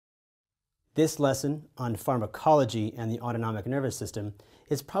This lesson on pharmacology and the autonomic nervous system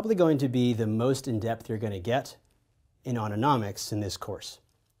is probably going to be the most in-depth you're going to get in autonomics in this course.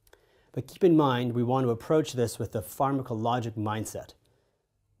 But keep in mind, we want to approach this with a pharmacologic mindset.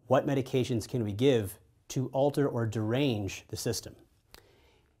 What medications can we give to alter or derange the system?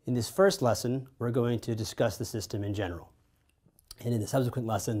 In this first lesson, we're going to discuss the system in general. And in the subsequent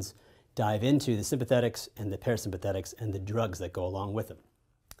lessons, dive into the sympathetics and the parasympathetics and the drugs that go along with them.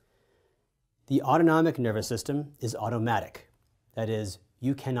 The autonomic nervous system is automatic. That is,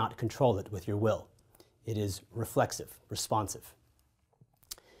 you cannot control it with your will. It is reflexive, responsive.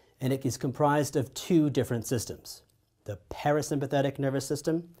 And it is comprised of two different systems: the parasympathetic nervous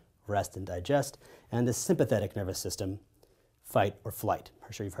system, rest and digest, and the sympathetic nervous system, fight or flight.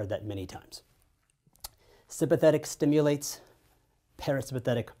 I'm sure you've heard that many times. Sympathetic stimulates,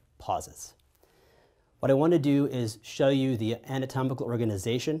 parasympathetic pauses. What I want to do is show you the anatomical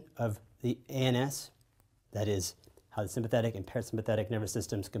organization of the ANS, that is, how the sympathetic and parasympathetic nervous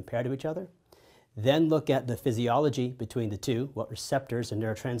systems compare to each other. Then look at the physiology between the two, what receptors and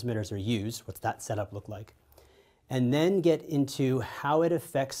neurotransmitters are used, what's that setup look like. And then get into how it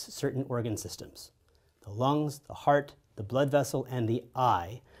affects certain organ systems. The lungs, the heart, the blood vessel, and the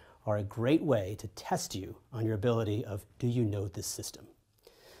eye are a great way to test you on your ability of, do you know this system?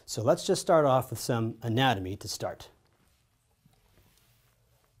 So let's just start off with some anatomy to start.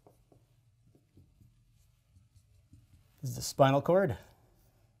 This is the spinal cord.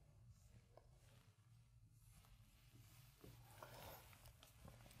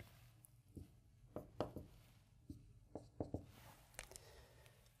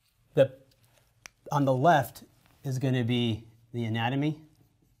 On the left is going to be the anatomy.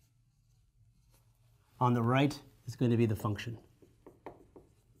 On the right is going to be the function.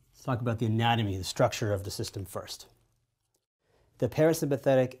 Let's talk about the anatomy, the structure of the system first. The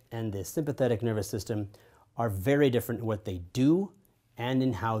parasympathetic and the sympathetic nervous system are very different in what they do and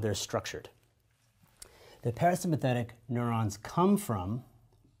in how they're structured. The parasympathetic neurons come from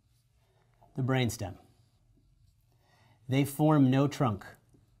the brainstem. They form no trunk.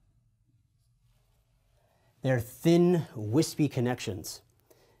 They're thin, wispy connections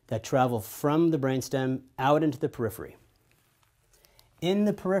that travel from the brainstem out into the periphery. In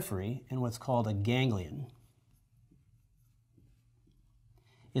the periphery, in what's called a ganglion,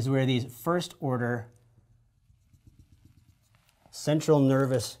 is where these first-order central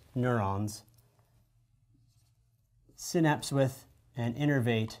nervous neurons synapse with and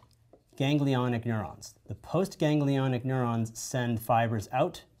innervate ganglionic neurons. The postganglionic neurons send fibers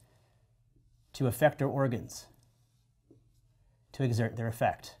out to effector organs to exert their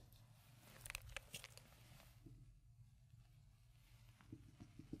effect.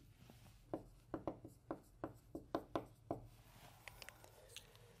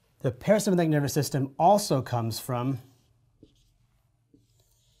 The parasympathetic nervous system also comes from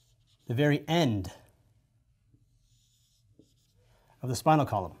the very end of the spinal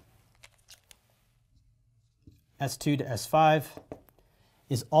column. S2 to S5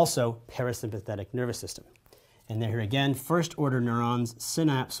 is also parasympathetic nervous system. And here again, first-order neurons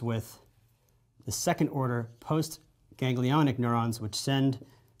synapse with the second-order post-ganglionic neurons, which send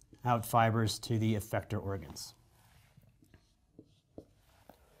out fibers to the effector organs.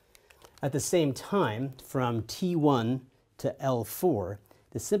 At the same time, from T1 to L4,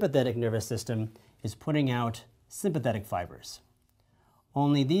 the sympathetic nervous system is putting out sympathetic fibers.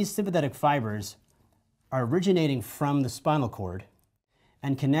 Only these sympathetic fibers are originating from the spinal cord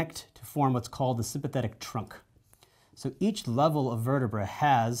and connect to form what's called the sympathetic trunk. So each level of vertebra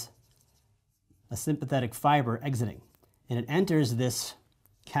has a sympathetic fiber exiting, and it enters this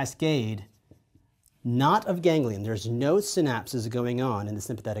cascade not of ganglion. There's no synapses going on in the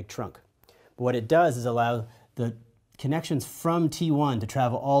sympathetic trunk. But what it does is allow the connections from T1 to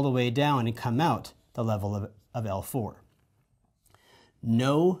travel all the way down and come out the level of L4.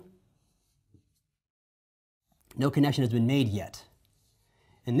 No connection has been made yet.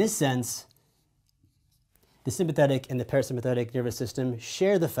 In this sense, the sympathetic and the parasympathetic nervous system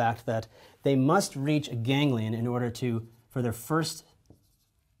share the fact that they must reach a ganglion in order for their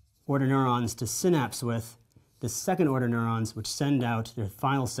first-order neurons to synapse with the second-order neurons, which send out their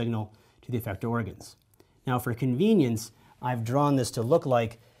final signal to the effector organs. Now, for convenience, I've drawn this to look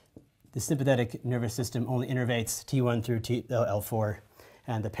like the sympathetic nervous system only innervates T1 through L4,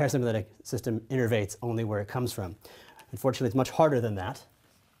 and the parasympathetic system innervates only where it comes from. Unfortunately, it's much harder than that.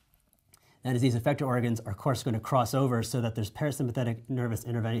 That is, these effector organs are, of course, going to cross over so that there's parasympathetic nervous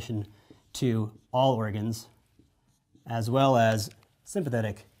innervation to all organs, as well as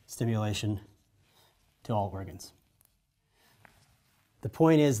sympathetic stimulation to all organs. The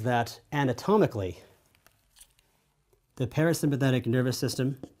point is that anatomically, the parasympathetic nervous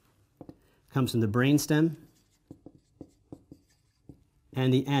system comes from the brainstem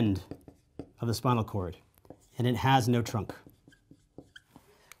and the end of the spinal cord, and it has no trunk.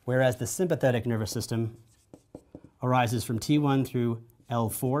 Whereas the sympathetic nervous system arises from T1 through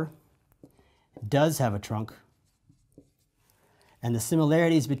L4, does have a trunk, and the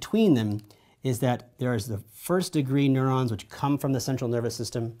similarities between them is that there is the first degree neurons which come from the central nervous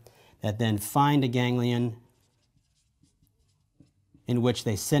system that then find a ganglion in which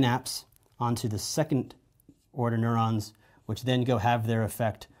they synapse onto the second order neurons, which then go have their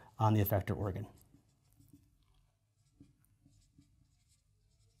effect on the effector organ.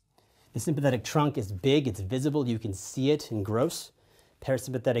 The sympathetic trunk is big, it's visible, you can see it in gross.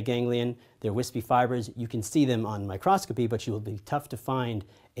 Parasympathetic ganglion, they're wispy fibers. You can see them on microscopy, but it will be tough to find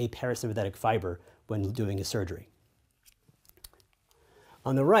a parasympathetic fiber when doing a surgery.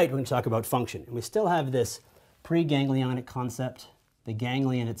 On the right, we're going to talk about function. And we still have this preganglionic concept, the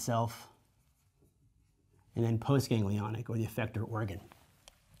ganglion itself, and then postganglionic, or the effector organ.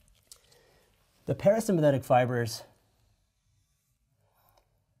 The parasympathetic fibers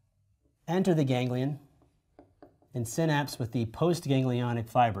enter the ganglion and synapse with the postganglionic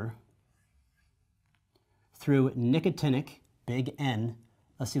fiber through nicotinic, big N,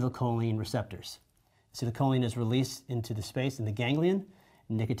 acetylcholine receptors. Acetylcholine is released into the space in the ganglion.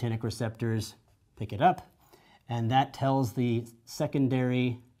 Nicotinic receptors pick it up, and that tells the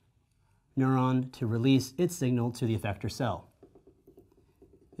secondary neuron to release its signal to the effector cell.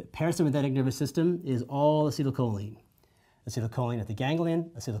 The parasympathetic nervous system is all acetylcholine. Acetylcholine at the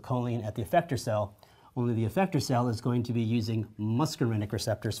ganglion, acetylcholine at the effector cell. Only the effector cell is going to be using muscarinic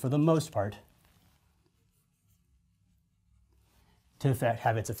receptors for the most part to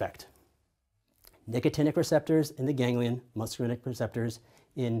have its effect. Nicotinic receptors in the ganglion, muscarinic receptors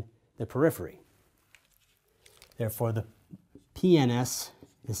in the periphery. Therefore, the PNS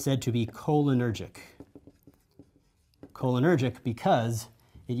is said to be cholinergic. Cholinergic because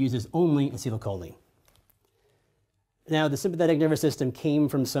it uses only acetylcholine. Now, the sympathetic nervous system came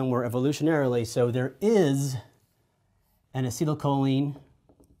from somewhere evolutionarily, so there is an acetylcholine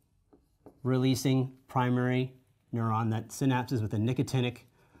releasing primary neuron that synapses with a nicotinic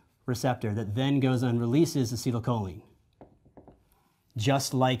receptor that then goes and releases acetylcholine,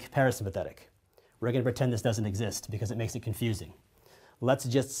 just like parasympathetic. We're going to pretend this doesn't exist because it makes it confusing. Let's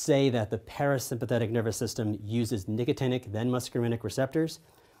just say that the parasympathetic nervous system uses nicotinic, then muscarinic receptors.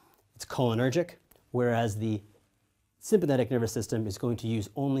 It's cholinergic, whereas the sympathetic nervous system is going to use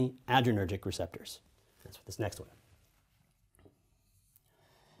only adrenergic receptors. That's this next one.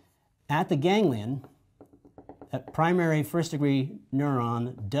 At the ganglion, that primary first-degree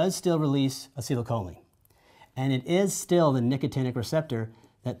neuron does still release acetylcholine, and it is still the nicotinic receptor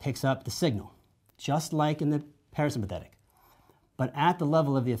that picks up the signal, just like in the parasympathetic. But at the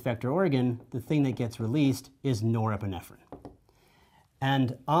level of the effector organ, the thing that gets released is norepinephrine.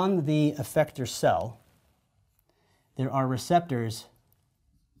 And on the effector cell, there are receptors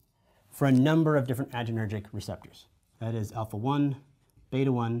for a number of different adrenergic receptors. That is alpha 1,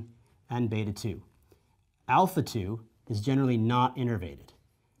 beta 1, and beta 2. Alpha 2 is generally not innervated.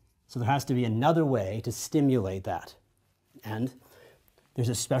 So there has to be another way to stimulate that. And there's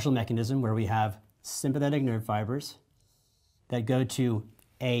a special mechanism where we have sympathetic nerve fibers that go to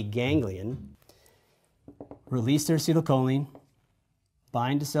a ganglion, release their acetylcholine,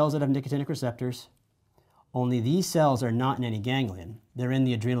 bind to cells that have nicotinic receptors. Only these cells are not in any ganglion. They're in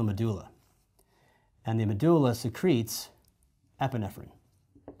the adrenal medulla. And the medulla secretes epinephrine,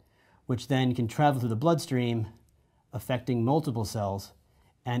 which then can travel through the bloodstream, affecting multiple cells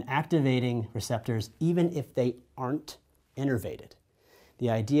and activating receptors even if they aren't innervated. The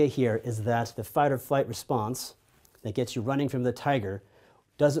idea here is that the fight or flight response that gets you running from the tiger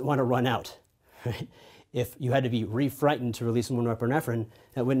doesn't want to run out. Right? If you had to be re-frightened to release more norepinephrine,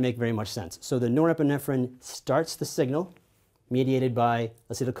 that wouldn't make very much sense. So the norepinephrine starts the signal mediated by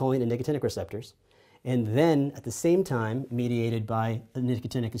acetylcholine and nicotinic receptors, and then at the same time, mediated by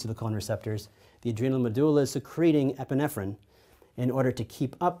nicotinic acetylcholine receptors, the adrenal medulla is secreting epinephrine in order to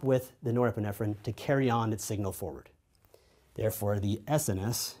keep up with the norepinephrine to carry on its signal forward. Therefore, the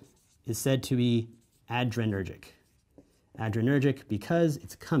SNS is said to be adrenergic. Adrenergic because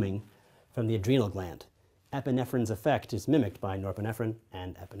it's coming from the adrenal gland. Epinephrine's effect is mimicked by norepinephrine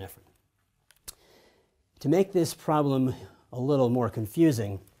and epinephrine. To make this problem a little more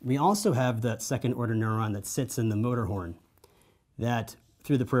confusing, we also have that second order neuron that sits in the motor horn that,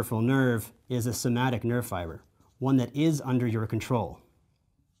 through the peripheral nerve, is a somatic nerve fiber, one that is under your control.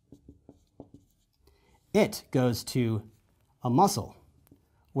 It goes to a muscle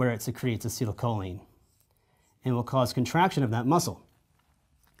where it secretes acetylcholine and will cause contraction of that muscle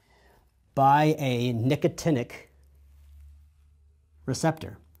by a nicotinic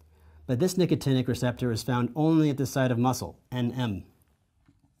receptor. But this nicotinic receptor is found only at the site of muscle, NM,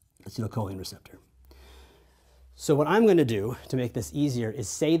 acetylcholine receptor. So what I'm going to do to make this easier is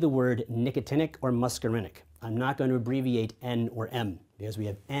say the word nicotinic or muscarinic. I'm not going to abbreviate N or M because we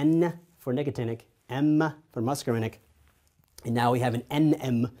have N for nicotinic, M for muscarinic, and now we have an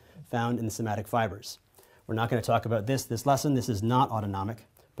NM found in the somatic fibers. We're not going to talk about this lesson. This is not autonomic,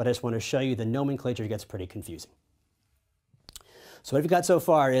 but I just want to show you the nomenclature gets pretty confusing. So what we've got so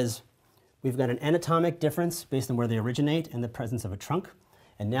far is we've got an anatomic difference based on where they originate and the presence of a trunk,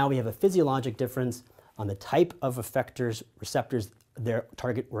 and now we have a physiologic difference on the type of effectors, receptors their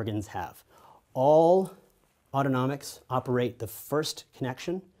target organs have. All autonomics operate the first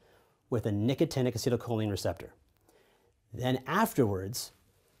connection with a nicotinic acetylcholine receptor. Then afterwards,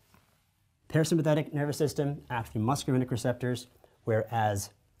 parasympathetic nervous system acts through muscarinic receptors,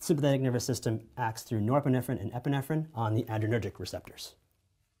 whereas sympathetic nervous system acts through norepinephrine and epinephrine on the adrenergic receptors.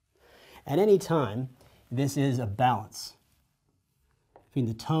 At any time, this is a balance between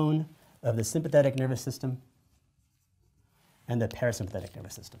the tone of the sympathetic nervous system and the parasympathetic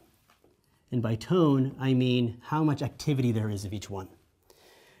nervous system. And by tone, I mean how much activity there is of each one.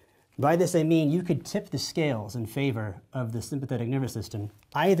 By this, I mean you could tip the scales in favor of the sympathetic nervous system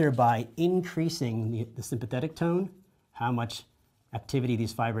either by increasing the sympathetic tone, how much activity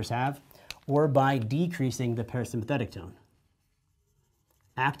these fibers have, or by decreasing the parasympathetic tone.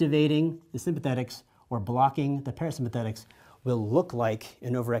 Activating the sympathetics or blocking the parasympathetics will look like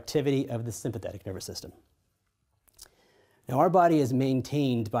an overactivity of the sympathetic nervous system. Now, our body is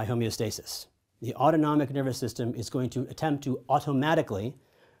maintained by homeostasis. The autonomic nervous system is going to attempt to automatically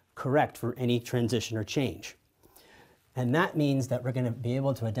correct for any transition or change. And that means that we're going to be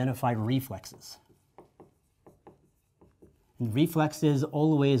able to identify reflexes. And reflexes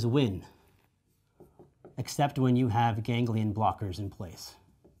always win, except when you have ganglion blockers in place.